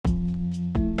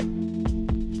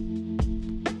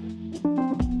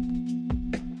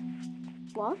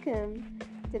welcome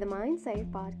to the Mind Safe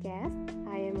podcast.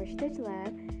 I am Rashida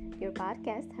Jalab, your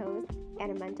podcast host and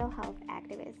a mental health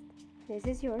activist. This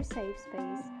is your safe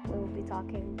space. We will be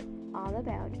talking all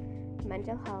about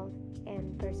mental health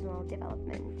and personal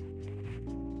development.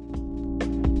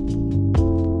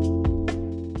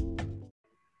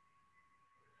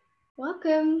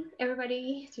 Welcome,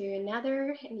 everybody, to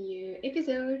another new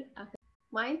episode of the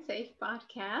Mind Safe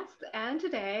podcast. And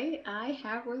today I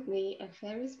have with me a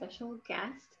very special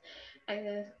guest,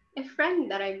 a friend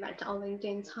that I met on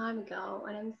LinkedIn time ago.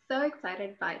 And I'm so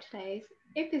excited by today's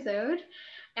episode.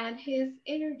 And his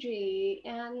energy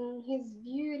and his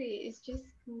beauty is just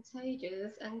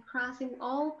contagious and crossing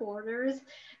all borders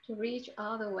to reach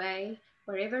all the way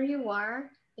wherever you are.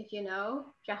 If you know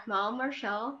Jahmal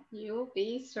Marshall, you will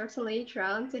be certainly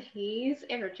drawn to his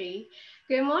energy.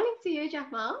 Good morning to you,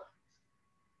 Jahmal.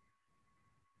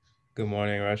 Good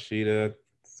morning, Rashida.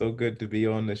 So good to be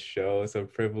on the show. It's a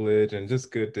privilege and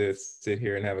just good to sit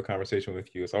here and have a conversation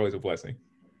with you. It's always a blessing.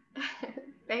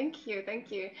 Thank you.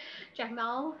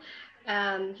 Jahmal,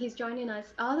 he's joining us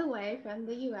all the way from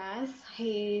the US.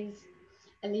 He's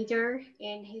a leader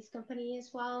in his company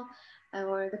as well,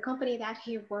 or the company that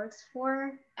he works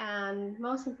for. And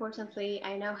most importantly,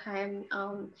 I know him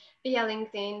via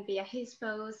LinkedIn, via his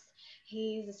posts.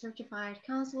 He's a certified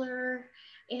counselor,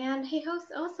 and he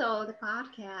hosts also the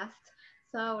podcast.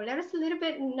 So let us a little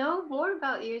bit know more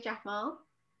about you, Jahmal.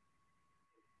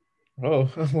 Oh,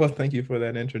 well, thank you for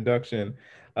that introduction.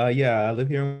 Yeah, I live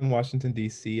here in Washington,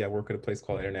 D.C. I work at a place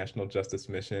called International Justice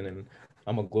Mission, and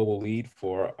I'm a global lead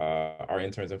for our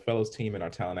interns and fellows team and our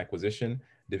talent acquisition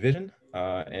division.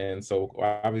 And so,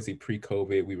 obviously,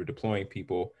 pre-COVID, we were deploying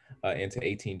people into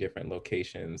 18 different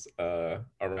locations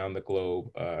around the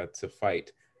globe to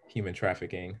fight human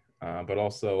trafficking. But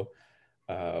also,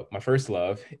 my first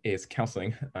love is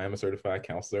counseling. I am a certified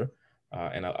counselor,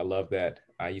 and I love that.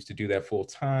 I used to do that full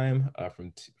time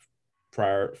from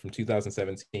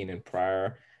 2017 and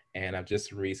prior, and I've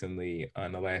just recently,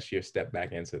 in the last year, stepped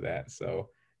back into that. So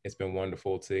it's been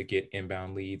wonderful to get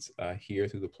inbound leads here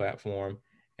through the platform,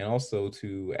 and also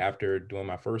to after doing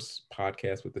my first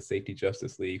podcast with the Safety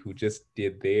Justice League, who just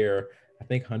did their I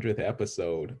think 100th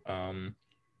episode.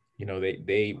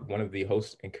 They one of the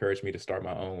hosts encouraged me to start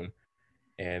my own,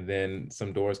 and then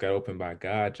some doors got opened by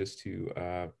God just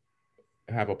to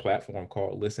have a platform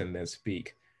called Listen Then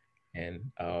Speak.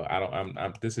 And I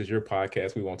don't, this is your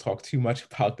podcast. We won't talk too much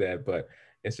about that, but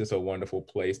it's just a wonderful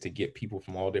place to get people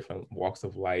from all different walks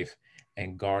of life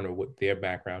and garner what their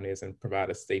background is and provide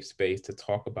a safe space to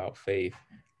talk about faith,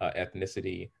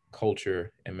 ethnicity,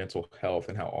 culture, and mental health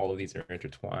and how all of these are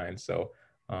intertwined. So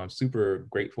I'm super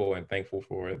grateful and thankful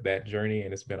for that journey.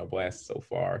 And it's been a blast so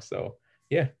far. So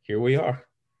yeah, here we are.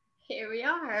 Here we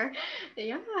are.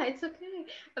 Yeah, it's okay.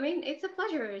 I mean, it's a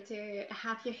pleasure to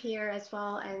have you here as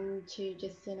well and to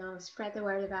just, spread the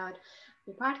word about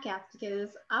your podcast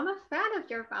because I'm a fan of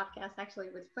your podcast.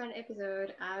 Actually, with one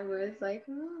episode, I was like,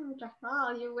 oh,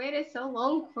 Jafal, you waited so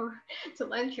long for to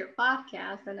launch your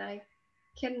podcast, and I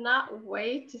cannot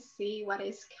wait to see what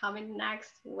is coming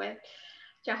next with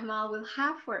Jahmal will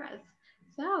have for us.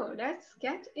 So let's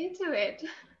get into it.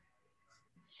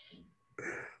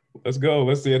 Let's go.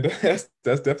 Let's see. That's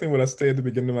definitely what I say at the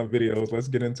beginning of my videos. Let's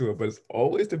get into it. But it's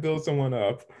always to build someone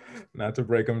up, not to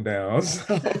break them down.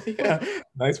 So yeah,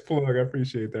 nice plug. I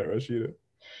appreciate that, Rashida.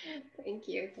 Thank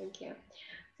you.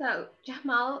 So,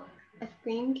 Jamal, I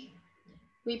think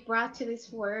we brought to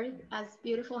this world as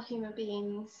beautiful human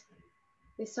beings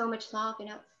with so much love in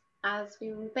us. As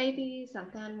we were babies, and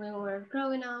then when we were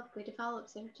growing up, we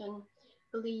developed certain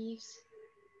beliefs,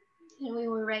 and we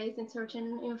were raised in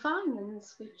certain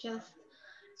environments with just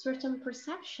certain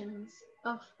perceptions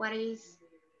of what is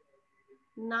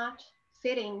not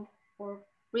fitting or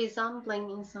resembling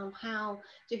in somehow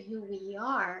to who we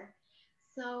are.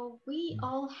 So we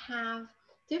all have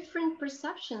different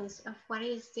perceptions of what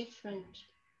is different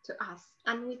to us,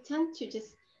 and we tend to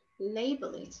just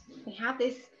label it. We have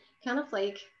this kind of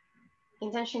like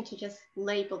intention to just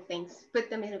label things, put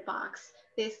them in a box.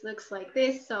 This looks like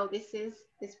this, so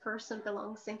this person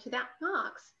belongs into that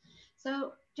box.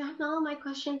 So, Jamal, my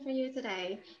question for you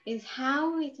today is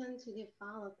how we tend to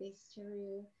develop these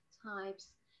stereotypes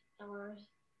or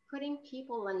putting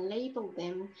people and label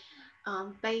them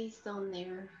based on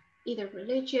their either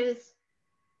religious,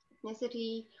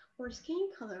 ethnicity, or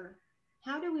skin color.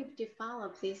 How do we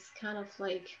develop this kind of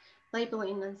like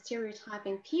labeling and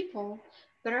stereotyping people?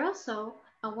 But also,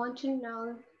 I want to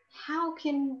know how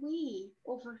can we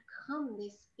overcome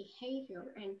this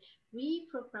behavior and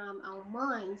reprogram our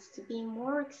minds to be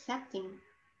more accepting?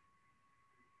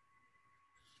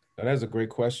 That's a great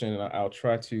question. And I'll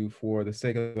try to, for the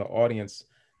sake of the audience,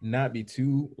 not be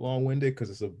too long winded because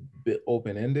it's a bit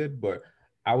open ended. But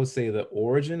I would say the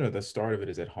origin or the start of it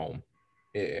is at home.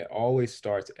 It always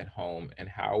starts at home and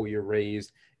how you're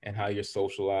raised and how you're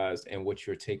socialized and what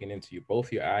you're taking into you,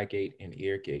 both your eye gate and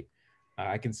ear gate.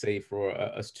 I can say for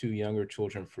us two younger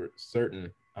children for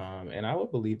certain, and I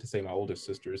would believe to say my older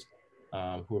sisters,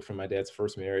 who are from my dad's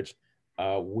first marriage,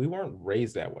 we weren't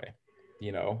raised that way.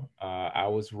 I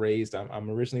was raised, I'm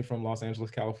originally from Los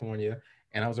Angeles, California,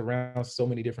 and I was around so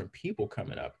many different people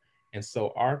coming up. And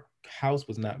so our house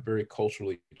was not very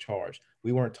culturally charged.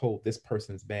 We weren't told this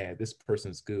person's bad, this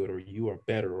person's good, or you are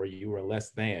better, or you are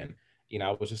less than.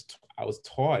 I was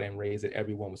taught and raised that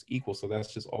everyone was equal. So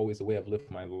that's just always the way I've lived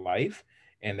my life.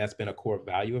 And that's been a core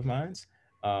value of mine.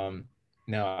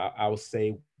 Now, I will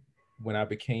say when I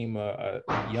became a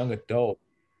young adult,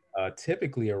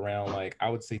 typically around like I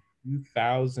would say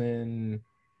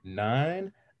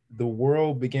 2009, the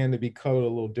world began to be colored a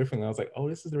little differently. I was like, oh,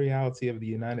 this is the reality of the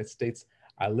United States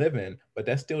I live in, but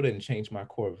that still didn't change my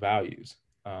core values.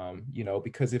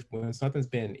 Because if when something's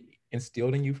been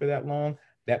instilled in you for that long,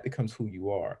 that becomes who you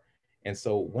are. And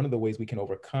so one of the ways we can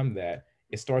overcome that,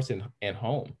 it starts in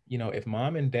home. If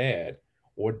mom and dad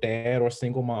or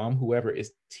single mom, whoever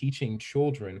is teaching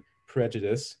children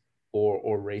prejudice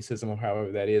or racism or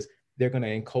however that is, they're going to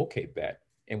inculcate that.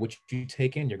 And what you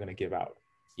take in, you're going to give out.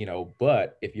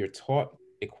 But if you're taught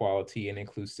equality and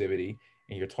inclusivity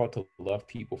and you're taught to love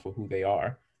people for who they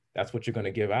are, that's what you're going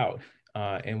to give out.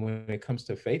 And when it comes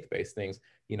to faith-based things,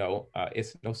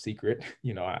 it's no secret.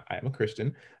 I am a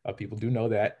Christian. People do know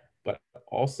that, but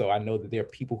also I know that there are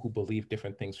people who believe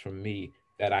different things from me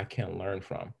that I can learn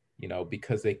from.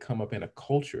 Because they come up in a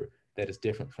culture that is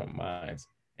different from mine.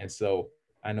 And so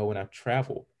I know when I've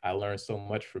traveled, I learned so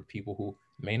much from people who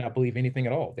may not believe anything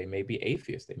at all. They may be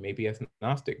atheist, they may be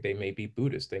agnostic, they may be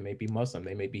Buddhist, they may be Muslim,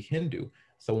 they may be Hindu,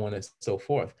 so on and so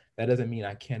forth. That doesn't mean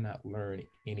I cannot learn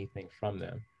anything from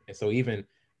them. And so even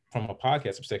from a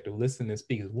podcast perspective, listen and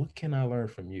speak is what can I learn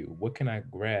from you? What can I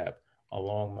grab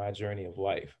along my journey of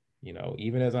life?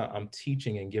 Even as I'm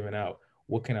teaching and giving out,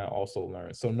 what can I also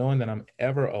learn? So knowing that I'm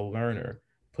ever a learner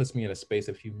puts me in a space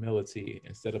of humility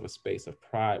instead of a space of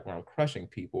pride where I'm crushing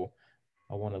people.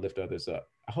 I want to lift others up.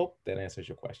 I hope that answers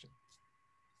your question.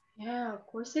 Yeah, of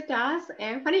course it does.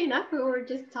 And funny enough, we were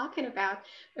just talking about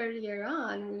earlier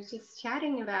on, we were just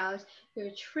chatting about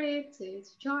your trip to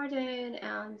Jordan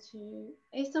and to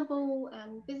Istanbul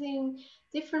and visiting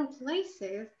different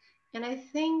places. And I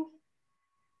think,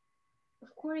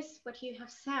 of course, what you have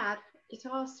said, it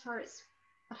all starts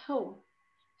at home.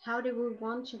 How do we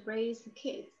want to raise the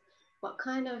kids? What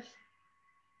kind of,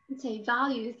 let's say,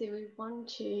 values do we want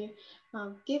to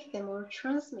give them or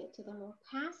transmit to them or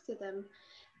pass to them?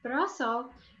 But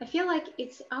also, I feel like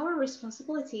it's our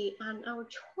responsibility and our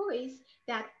choice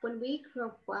that when we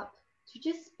grow up, to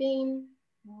just being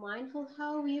mindful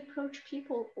how we approach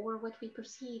people or what we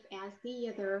perceive as the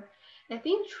other. I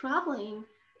think traveling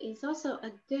is also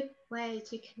a good way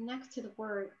to connect to the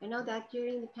world. I know that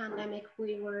during the pandemic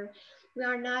we are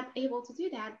not able to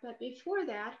do that, but before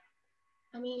that,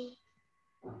 I mean,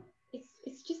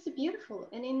 it's just a beautiful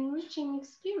and enriching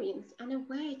experience and a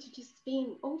way to just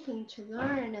being open to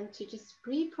learn and to just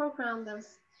reprogram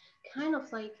those kind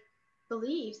of like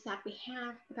beliefs that we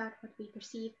have about what we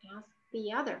perceive as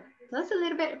the other. Tell us a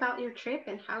little bit about your trip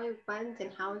and how it went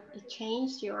and how it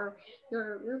changed your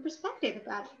perspective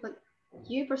about what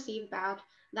you perceive about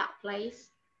that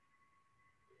place.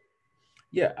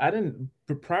 Yeah, I didn't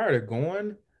prior to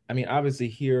going. I mean, obviously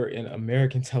here in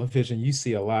American television, you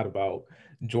see a lot about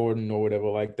Jordan or whatever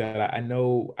like that. I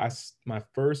know I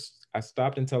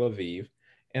stopped in Tel Aviv,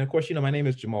 and of course, my name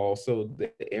is Jamal, so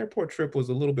the airport trip was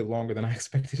a little bit longer than I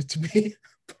expected it to be,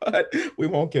 but we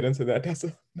won't get into that. That's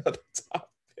another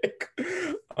topic.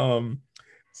 Um,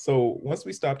 so once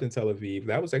we stopped in Tel Aviv,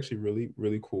 that was actually really,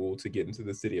 really cool to get into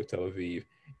the city of Tel Aviv,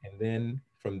 and then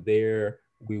from there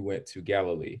we went to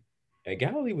Galilee. And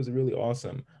Galilee was really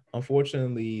awesome.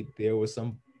 Unfortunately, there were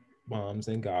some bombs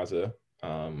in Gaza,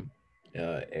 and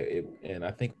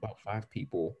I think about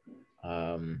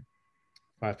um,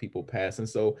 5 people passed. And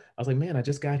so I was like, man, I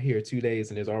just got here 2 days,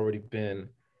 and there's already been,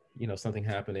 something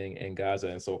happening in Gaza.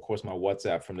 And so of course my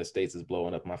WhatsApp from the States is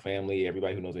blowing up. My family,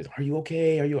 everybody who knows me, is, are you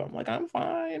okay? Are you? I'm like, I'm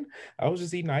fine. I was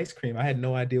just eating ice cream. I had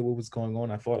no idea what was going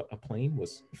on. I thought a plane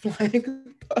was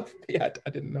flying above me. I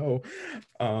didn't know.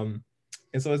 Um,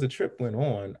 and so as the trip went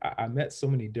on, I met so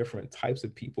many different types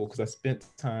of people because I spent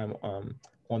time on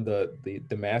the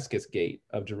Damascus gate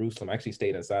of Jerusalem. I actually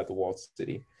stayed inside the walled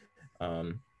city.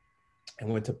 Um, and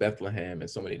went to Bethlehem and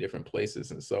so many different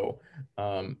places. And so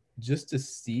just to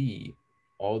see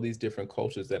all these different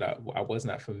cultures that I was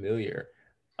not familiar.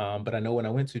 But I know when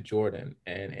I went to Jordan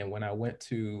and when I went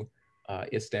to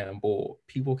Istanbul,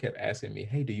 people kept asking me,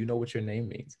 hey, do you know what your name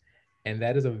means? And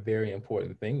that is a very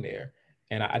important thing there.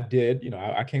 And I did,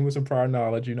 I came with some prior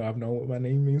knowledge. I've known what my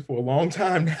name means for a long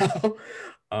time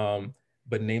now.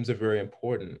 But names are very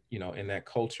important, in that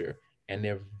culture. And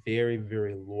they're very,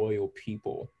 very loyal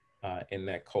people in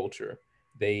that culture.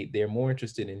 They're more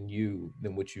interested in you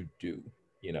than what you do.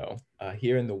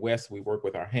 Here in the West, we work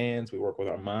with our hands, we work with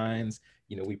our minds.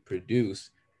 We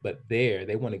produce, but there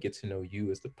they want to get to know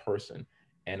you as the person.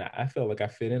 And I felt like I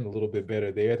fit in a little bit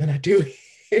better there than I do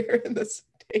here in the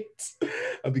States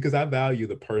because I value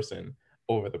the person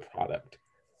over the product.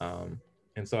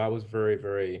 And so I was very,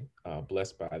 very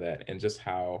blessed by that, and just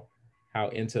how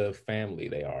into family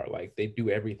they are. Like they do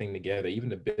everything together. Even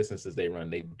the businesses they run,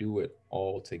 they do it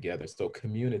all together. So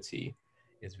community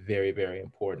is very, very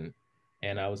important.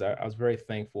 And I was very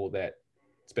thankful that,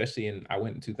 especially I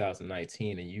went in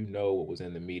 2019, and what was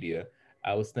in the media.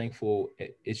 I was thankful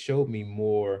it showed me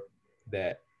more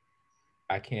that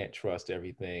I can't trust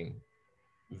everything.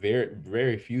 Very,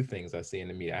 very few things I see in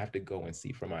the media I have to go and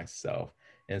see for myself.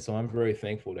 And so I'm very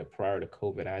thankful that prior to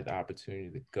COVID, I had the opportunity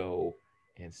to go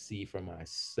and see for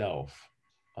myself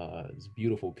these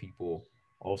beautiful people,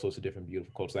 all sorts of different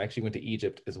beautiful cultures. I actually went to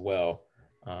Egypt as well,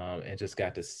 and just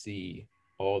got to see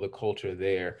all the culture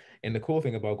there. And the cool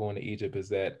thing about going to Egypt is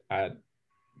that I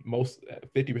most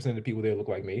 50% of the people there look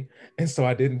like me, and so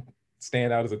I didn't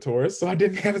stand out as a tourist, so I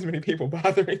didn't have as many people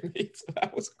bothering me. So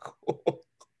that was cool.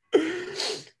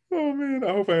 Oh man,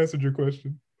 I hope I answered your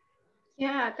question.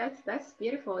 Yeah, that's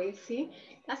beautiful. You see,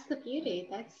 that's the beauty.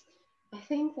 I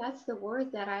think that's the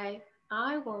world that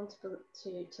I want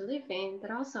to live in,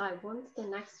 but also I want the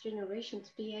next generation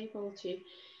to be able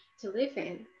to live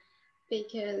in,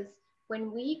 because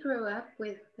when we grow up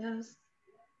with those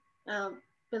um,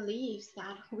 beliefs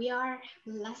that we are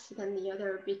less than the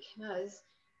other because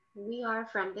we are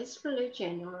from this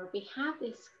religion or we have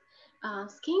this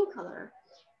skin color,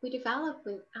 we develop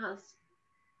with us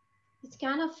this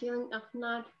kind of feeling of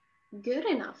not good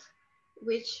enough,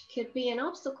 which could be an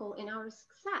obstacle in our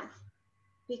success.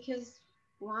 Because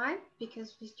why?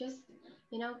 Because we just,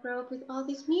 grow up with all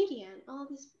this media and all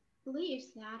these beliefs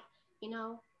that, you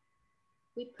know,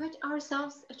 we put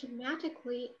ourselves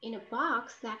automatically in a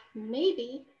box that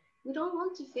maybe we don't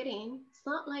want to fit in. It's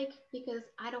not like because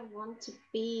I don't want to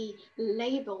be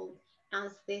labeled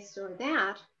as this or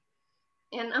that.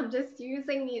 And I'm just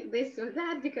using this or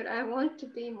that because I want to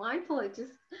be mindful. I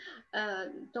just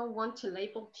don't want to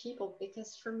label people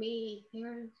because for me,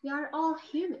 we are all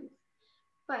humans.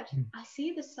 But I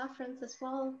see the sufferings as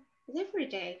well as every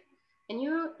day. And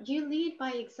you lead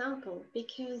by example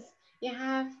because you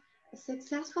have a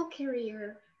successful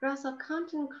career, you're also a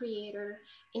content creator,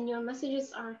 and your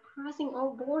messages are crossing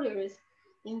all borders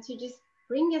and to just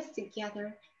bring us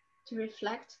together to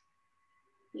reflect.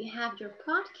 You have your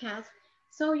podcast,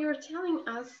 so you're telling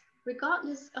us,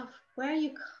 regardless of where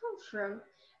you come from,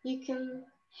 you can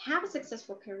have a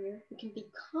successful career, you can be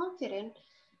confident,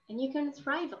 and you can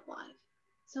thrive at life.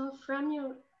 So, from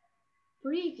your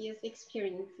previous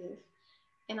experiences,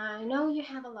 and I know you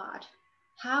have a lot,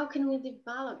 how can we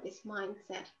develop this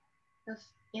mindset of,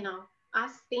 you know,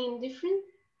 us being different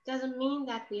doesn't mean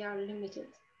that we are limited?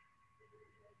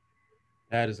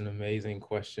 That is an amazing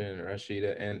question,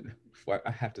 Rashida. And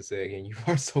I have to say again, you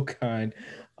are so kind,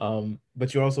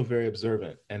 but you're also very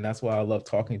observant. And that's why I love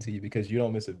talking to you because you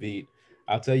don't miss a beat.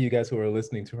 I'll tell you guys who are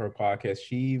listening to her podcast,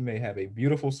 she may have a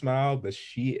beautiful smile, but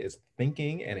she is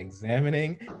thinking and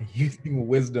examining and using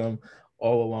wisdom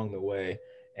all along the way.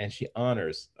 And she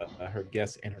honors her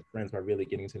guests and her friends by really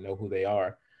getting to know who they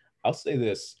are. I'll say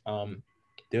this,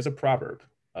 there's a proverb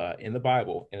in the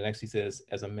Bible, and it actually says,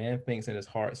 "As a man thinks in his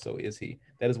heart, so is he."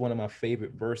 That is one of my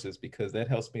favorite verses because that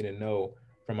helps me to know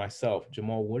for myself,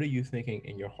 Jamal, what are you thinking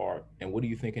in your heart, and what are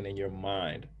you thinking in your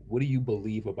mind? What do you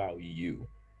believe about you?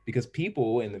 Because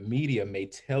people in the media may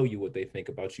tell you what they think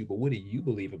about you, but what do you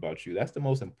believe about you? That's the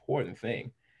most important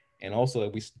thing. And also,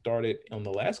 like we started on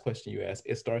the last question you asked,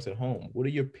 it starts at home. What are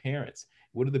your parents?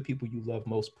 What are the people you love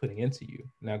most putting into you?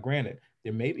 Now, granted,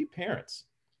 there may be parents,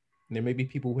 there may be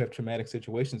people who have traumatic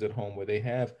situations at home where they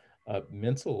have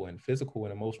mental and physical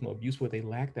and emotional abuse where they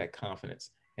lack that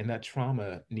confidence, and that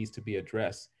trauma needs to be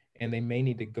addressed. And they may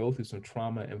need to go through some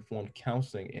trauma informed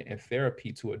counseling and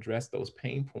therapy to address those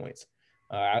pain points.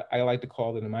 I like to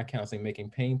call it in my counseling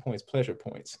making pain points pleasure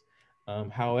points.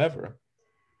 However,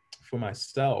 for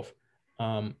myself,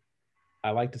 um, I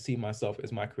like to see myself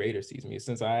as my creator sees me.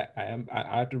 Since I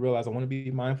have to realize I want to be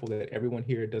mindful that everyone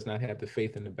here does not have the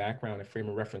faith in the background and frame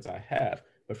of reference I have.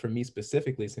 But for me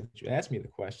specifically, since you asked me the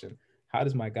question, how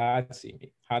does my God see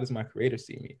me? How does my creator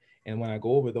see me? And when I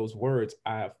go over those words,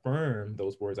 I affirm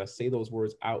those words. I say those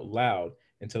words out loud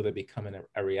until they become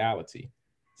a reality.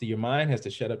 So your mind has to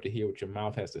shut up to hear what your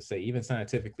mouth has to say. Even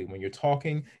scientifically, when you're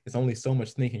talking, it's only so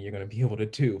much thinking you're going to be able to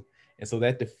do. And so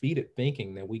that defeated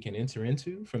thinking that we can enter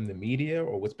into from the media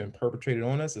or what's been perpetrated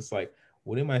on us, it's like,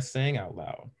 what am I saying out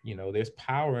loud? You know, there's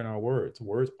power in our words.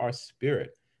 Words are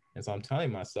spirit. And so I'm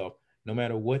telling myself, no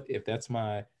matter what, if that's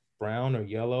my brown or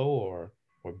yellow or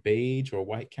beige or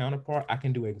white counterpart, I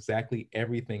can do exactly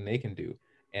everything they can do.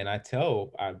 And I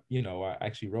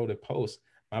actually wrote a post.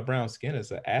 My brown skin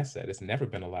is an asset. It's never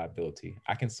been a liability.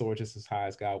 I can soar just as high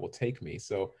as God will take me.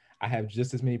 So I have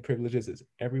just as many privileges as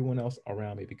everyone else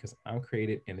around me because I'm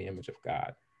created in the image of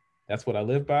God. That's what I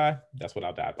live by. That's what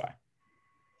I'll die by.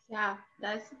 Yeah,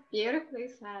 that's beautifully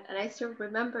said. And I still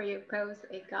remember your post.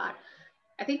 It got,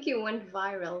 I think it went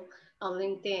viral on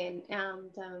LinkedIn, and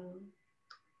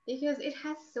because it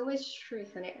has so much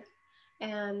truth in it.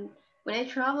 And when I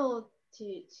travel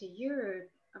to Europe,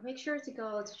 I make sure to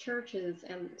go to churches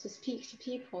and to speak to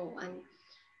people,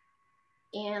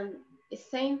 and the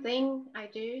same thing I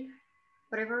do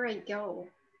wherever I go,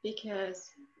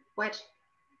 because what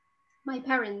my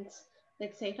parents,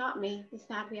 let's say, taught me is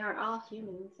that we are all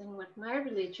humans, and what my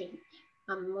religion,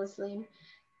 I'm Muslim,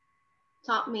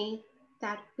 taught me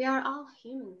that we are all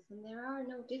humans and there are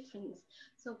no differences.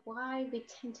 So why we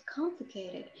tend to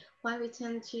complicate it? Why we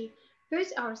tend to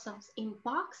put ourselves in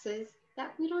boxes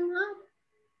that we don't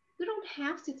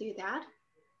have to do that.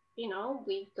 You know,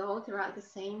 we go throughout the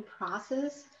same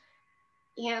process,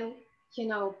 and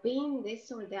being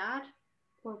this or that,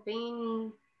 or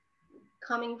being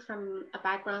coming from a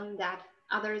background that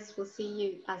others will see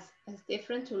you as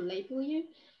different to label you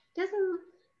doesn't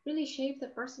really shape the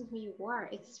person who you are.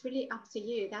 It's really up to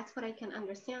you. That's what I can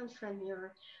understand from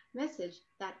your message,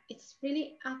 that it's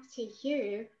really up to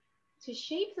you to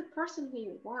shape the person who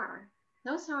you are.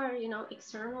 Those are,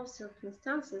 external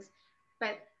circumstances,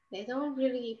 but they don't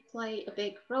really play a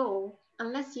big role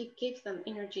unless you give them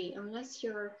energy, unless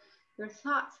your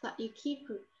thoughts that you keep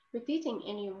repeating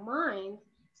in your mind,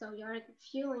 so you're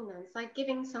fueling them. It's like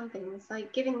giving something, it's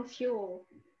like giving fuel.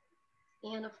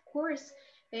 And of course,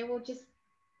 they will just,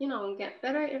 get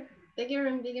better, bigger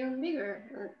and bigger and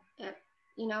bigger.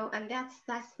 And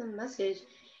that's the message.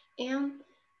 And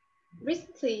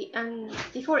recently, and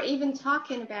before even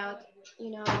talking about,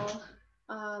 you know,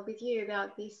 with you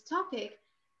about this topic,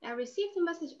 I received a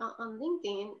message on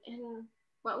LinkedIn, and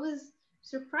what was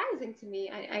surprising to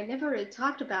me, I never really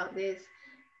talked about this.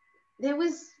 There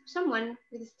was someone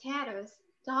with a status,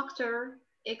 Dr.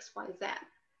 XYZ.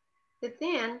 But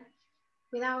then,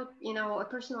 without, a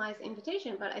personalized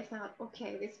invitation, but I thought,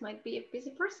 okay, this might be a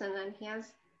busy person and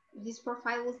his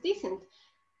profile was decent.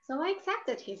 So I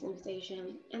accepted his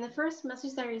invitation. And the first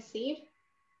message that I received,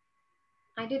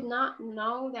 I did not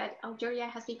know that Algeria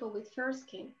has people with fair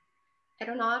skin. I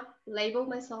do not label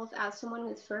myself as someone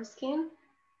with fair skin,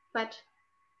 but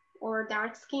or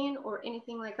dark skin or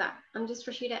anything like that. I'm just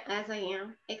Rashida as I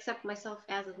am, accept myself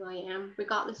as I am,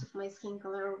 regardless of my skin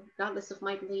color, regardless of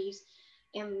my beliefs.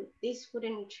 And this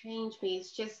wouldn't change me.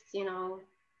 It's just,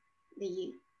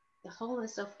 the the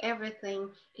wholeness of everything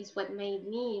is what made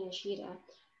me Rashida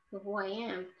who I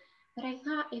am. But I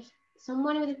thought if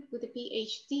someone with a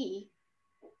PhD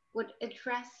would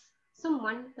address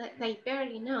someone that they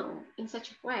barely know in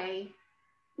such a way,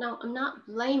 now, I'm not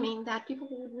blaming that people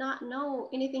would not know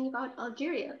anything about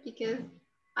Algeria, because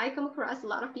I come across a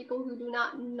lot of people who do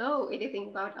not know anything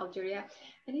about Algeria,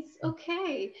 and it's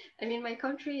okay. I mean, my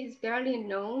country is barely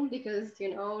known because,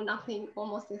 nothing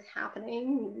almost is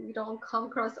happening. We don't come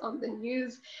across on the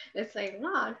news, let's say, a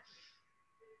lot.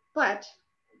 But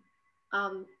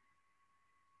um,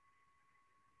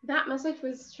 that message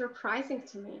was surprising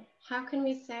to me. How can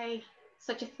we say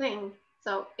such a thing?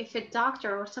 So if a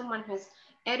doctor or someone who's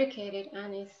educated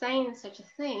and is saying such a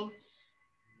thing,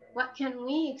 what can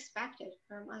we expect it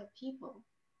from other people?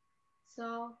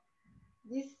 So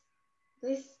this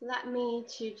this led me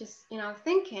to just,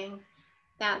 thinking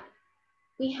that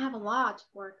we have a lot to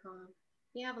work on.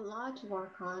 We have a lot to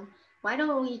work on. Why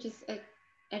don't we just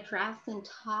address and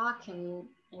talk and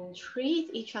treat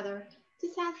each other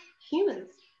just as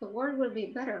humans? The world will be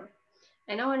better.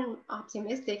 I know I'm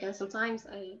optimistic, and sometimes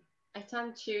I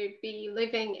tend to be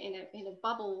living in a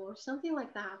bubble or something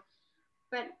like that.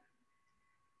 But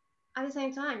at the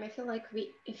same time, I feel like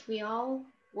if we all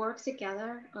work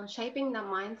together on shaping the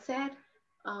mindset,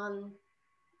 on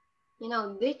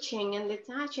ditching and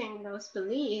detaching those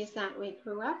beliefs that we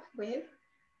grew up with,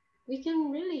 we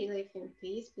can really live in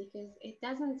peace because it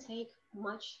doesn't take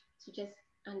much to just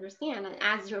understand. And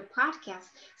as your podcast,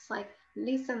 it's like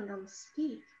listen them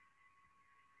speak,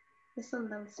 listen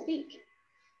them speak.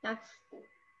 That's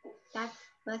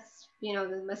that's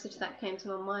the message that came to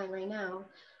my mind right now.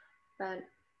 But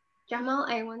Jamal,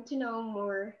 I want to know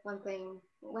more. One thing,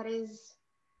 what is,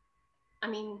 I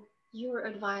mean, your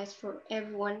advice for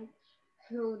everyone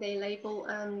who they label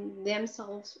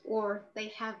themselves or they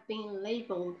have been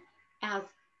labeled as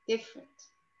different?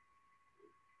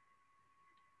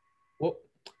 Well,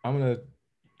 I'm gonna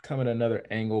come at another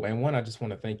angle. And one, I just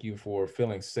want to thank you for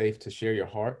feeling safe to share your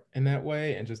heart in that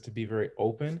way and just to be very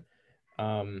open.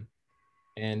 Um,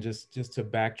 and just to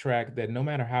backtrack that no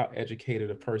matter how educated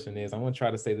a person is, I'm gonna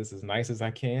try to say this as nice as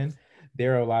I can.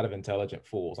 There are a lot of intelligent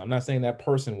fools. I'm not saying that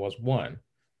person was one,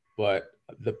 but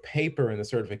the paper and the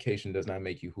certification does not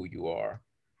make you who you are.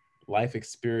 Life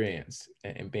experience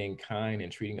and being kind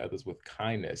and treating others with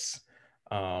kindness,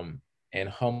 um, and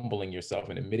humbling yourself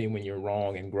and admitting when you're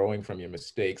wrong and growing from your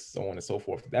mistakes, so on and so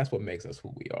forth. That's what makes us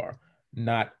who we are,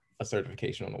 not a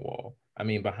certification on the wall. I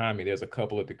mean, behind me, there's a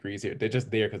couple of degrees here. They're just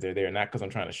there because they're there, not because I'm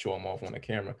trying to show them off on the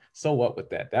camera. So what with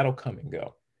that? That'll come and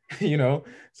go. you know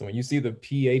so when you see the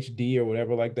PhD or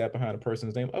whatever like that behind a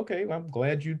person's name, okay, well, I'm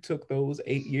glad you took those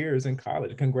 8 years in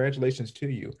college. Congratulations to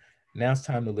you. Now it's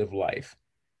time to live life,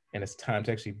 and it's time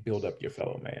to actually build up your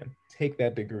fellow man. Take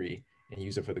that degree and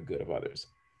use it for the good of others.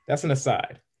 That's an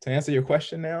aside. To answer your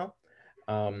question now,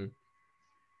 um,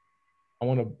 I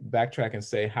want to backtrack and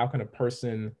say, how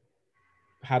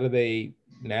do they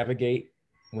navigate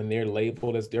when they're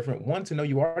labeled as different? One, to know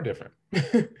you are different,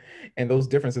 and those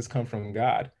differences come from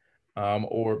God,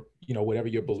 or whatever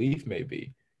your belief may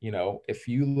be. If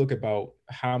you look about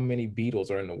how many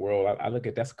beetles are in the world, I look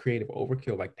at that's creative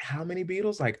overkill. Like how many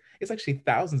beetles? Like it's actually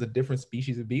thousands of different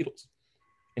species of beetles,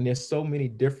 and there's so many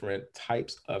different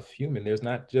types of human. There's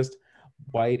not just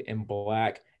white and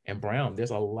black and brown.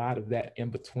 There's a lot of that in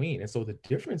between, and so the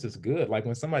difference is good. Like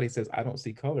when somebody says I don't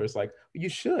see color, it's like, well, you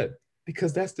should,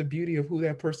 because that's the beauty of who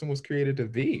that person was created to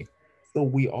be. So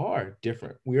we are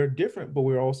different. We are different, but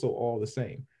we're also all the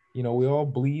same. We all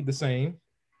bleed the same.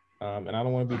 And I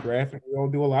don't want to be graphic. We all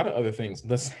do a lot of other things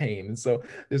the same. And so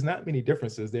there's not many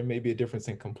differences. There may be a difference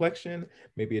in complexion,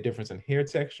 maybe a difference in hair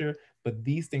texture, but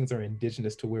these things are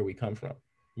indigenous to where we come from.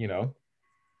 You know,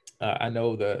 I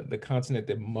know the continent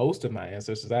that most of my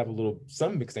ancestors, I have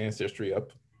some mixed ancestry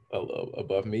up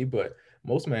above me, but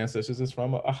most of my ancestors is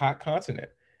from a hot continent,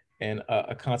 and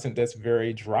a continent that's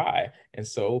very dry. And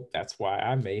so that's why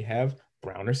I may have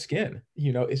browner skin.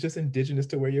 It's just indigenous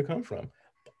to where you come from.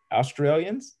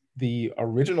 Australians, the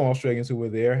original Australians who were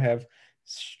there, have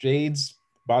shades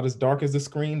about as dark as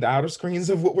the outer screens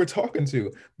of what we're talking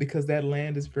to, because that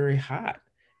land is very hot.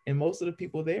 And most of the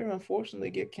people there, unfortunately,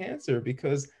 get cancer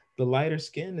because the lighter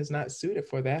skin is not suited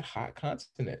for that hot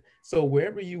continent. So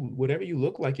whatever you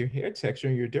look like, your hair texture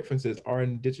and your differences are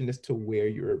indigenous to where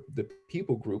the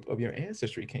people group of your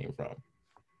ancestry came from.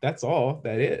 That's all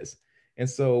that is. And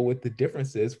so with the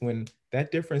differences, when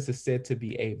that difference is said to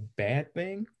be a bad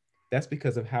thing, that's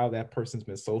because of how that person's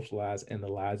been socialized and the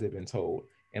lies they've been told.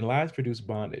 And lies produce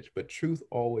bondage, but truth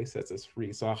always sets us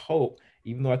free. So I hope,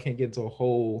 even though I can't get into a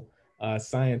whole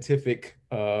scientific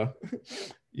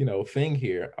thing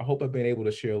here, I hope I've been able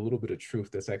to share a little bit of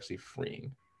truth that's actually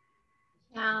freeing.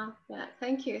 Yeah.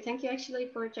 Thank you actually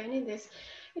for joining this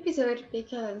episode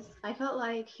because I felt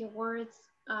like your words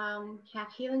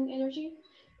have healing energy,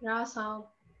 but also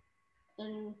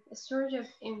a sort of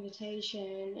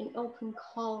invitation, an open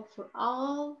call for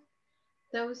all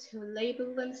those who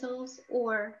label themselves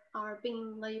or are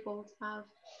being labeled of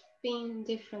being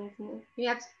different. You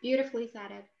have beautifully said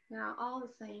it. We are all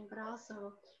the same, but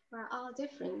also we're all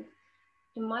different.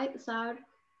 It might sound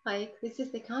like this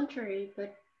is the contrary,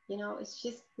 but it's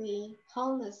just the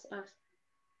wholeness of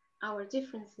our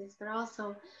differences, but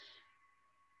also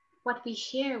what we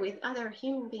share with other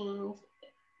human beings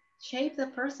shape the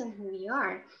person who we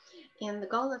are. And the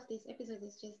goal of this episode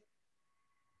is just,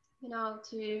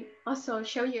 to also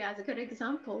show you as a good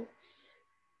example,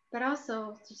 but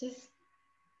also to just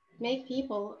make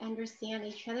people understand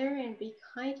each other and be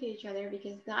kind to each other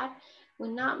because that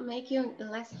will not make you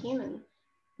less human.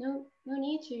 No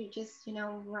need to just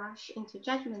rush into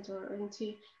judgment or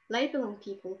into labeling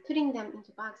people, putting them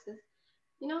into boxes.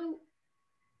 You know,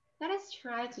 let us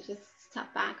try to just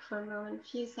step back for a moment, a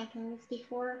few seconds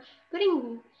before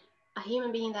putting a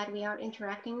human being that we are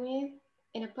interacting with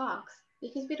in a box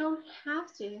because we don't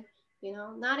have to.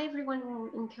 Not everyone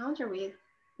we'll encounter with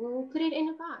will put it in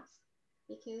a box.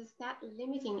 because that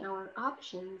limiting our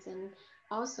options, and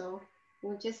also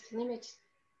will just limit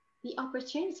the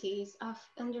opportunities of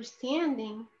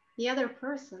understanding the other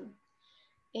person.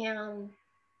 And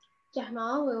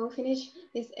Jahmal will finish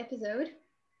this episode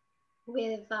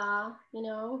with, a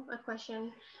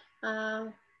question uh,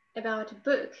 about a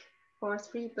book or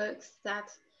three books that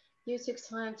you took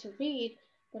time to read,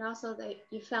 but also that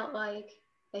you felt like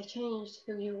they changed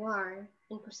who you are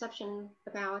in perception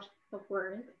about the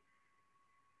world.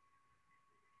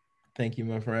 Thank you,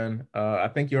 my friend. I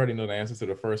think you already know the answer to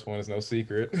the first one. It's no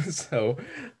secret. So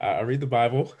I read the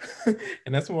Bible,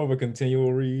 and that's more of a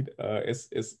continual read.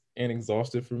 It's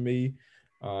inexhaustive for me,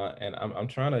 and I'm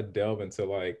trying to delve into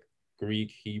like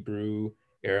Greek, Hebrew,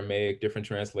 Aramaic, different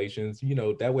translations.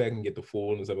 That way I can get the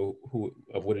fullness of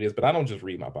what it is. But I don't just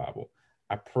read my Bible.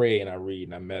 I pray and I read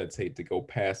and I meditate to go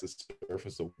past the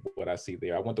surface of what I see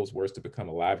there. I want those words to become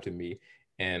alive to me,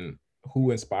 and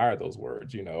who inspired those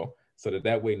words. So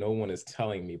that way no one is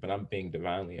telling me, but I'm being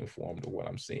divinely informed of what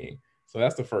I'm seeing. So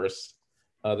that's the first.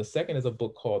 The second is a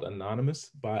book called Anonymous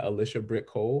by Alicia Britt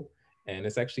Cole, and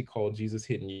it's actually called Jesus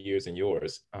Hidden Years and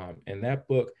Yours. And that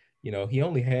book, he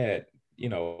only had,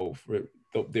 there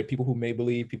are people who may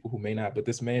believe, people who may not, but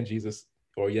this man Jesus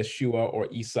or Yeshua or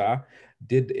Isa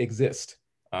did exist.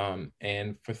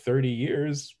 And for 30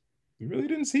 years, we really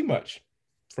didn't see much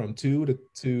from two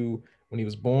to when he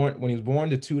was born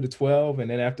to 2 to 12, and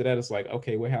then after that it's like,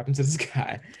 okay, what happened to this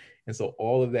guy? And so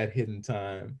all of that hidden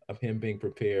time of him being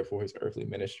prepared for his earthly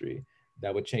ministry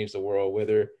that would change the world,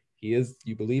 whether you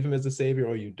believe him as a savior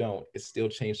or you don't, it still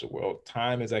changed the world.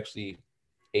 Time is actually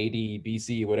AD,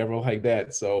 BC, whatever like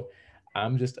that. So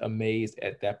I'm just amazed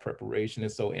at that preparation.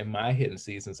 And so in my hidden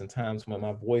seasons and times when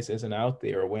my voice isn't out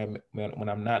there, or when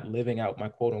I'm not living out my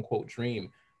quote unquote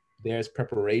dream, there's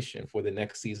preparation for the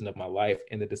next season of my life.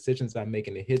 And the decisions I make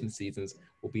in the hidden seasons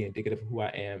will be indicative of who I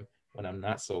am when I'm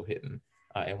not so hidden.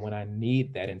 And when I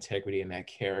need that integrity and that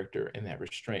character and that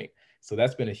restraint. So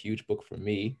that's been a huge book for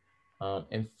me.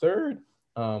 And third,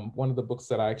 one of the books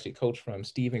that I actually coach from,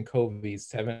 Stephen Covey's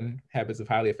 7 Habits of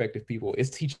Highly Effective People,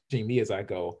 is teaching me as I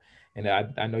go. And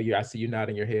I know I see you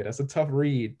nodding your head. That's a tough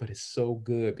read, but it's so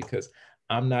good because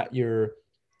I'm not your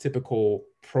typical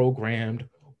programmed,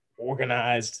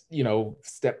 organized,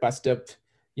 step by step,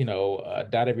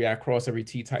 dot every I, cross every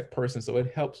T type person. So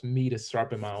it helps me to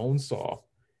sharpen my own saw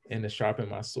and to sharpen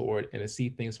my sword and to see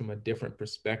things from a different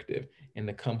perspective and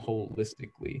to come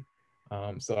holistically.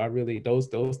 So I really those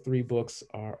 3 books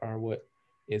are what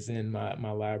is in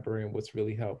my library and what's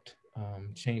really helped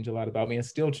change a lot about me and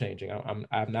still changing.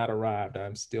 I've not arrived.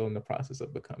 I'm still in the process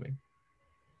of becoming.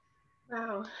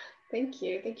 Wow, thank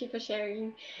you. Thank you for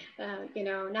sharing,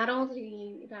 not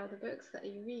only about the books that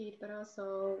you read, but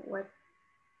also what,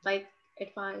 like,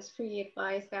 free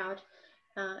advice about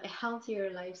a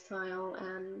healthier lifestyle.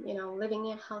 And,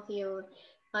 living a healthier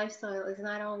lifestyle is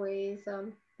not always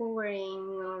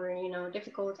boring or,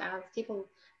 difficult as people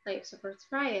like to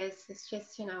portray it. It's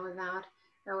just, about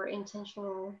our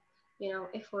intentional,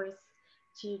 efforts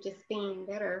to just being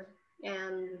better.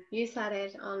 And you said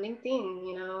it on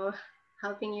LinkedIn,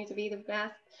 helping you to be the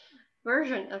best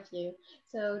version of you.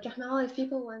 So, Jamal, if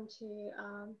people want to,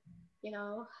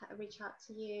 reach out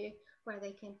to you, where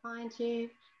they can find you.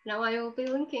 Now, I will be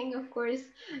linking, of course,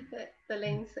 the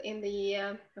links in the,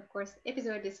 of course,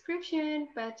 episode description.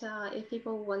 But if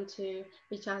people want to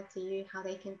reach out to you, how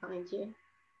they can find you.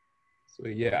 So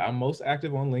yeah, I'm most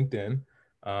active on LinkedIn.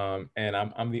 And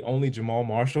I'm the only Jamal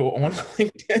Marshall on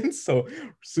LinkedIn, so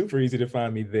super easy to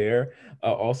find me there.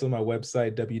 Also, my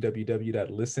website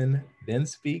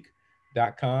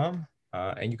www.listenthenspeak.com,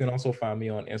 and you can also find me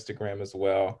on Instagram as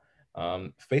well.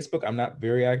 Facebook, I'm not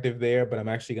very active there, but I'm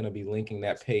actually going to be linking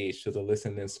that page to the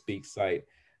Listen Then Speak site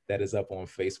that is up on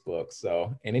Facebook.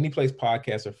 So, and any place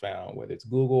podcasts are found, whether it's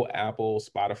Google, Apple,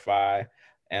 Spotify,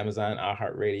 Amazon,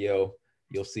 iHeartRadio,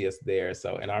 you'll see us there.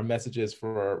 So, and our messages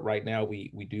for right now,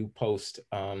 we do post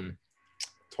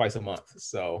twice a month.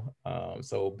 So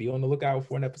be on the lookout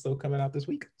for an episode coming out this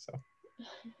week. So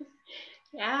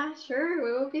yeah, sure,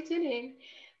 we will be tuning.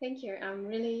 Thank you. I'm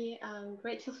really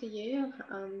grateful for you.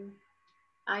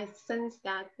 I sense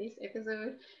that this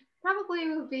episode probably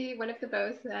will be one of the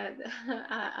best that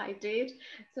I did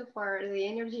so far. The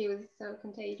energy was so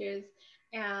contagious,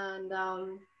 and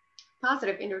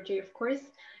positive energy, of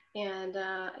course. And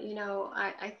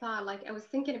I thought, like, I was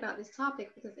thinking about this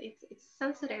topic because it's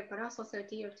sensitive, but also so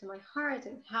dear to my heart,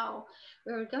 and how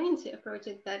we are going to approach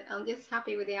it. That I'm just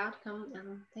happy with the outcome.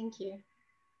 And thank you.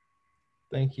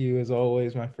 thank you as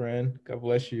always, my friend. God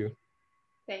bless you.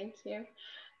 Thank you.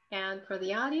 And for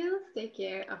the audience, take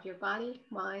care of your body,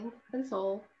 mind, and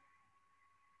soul.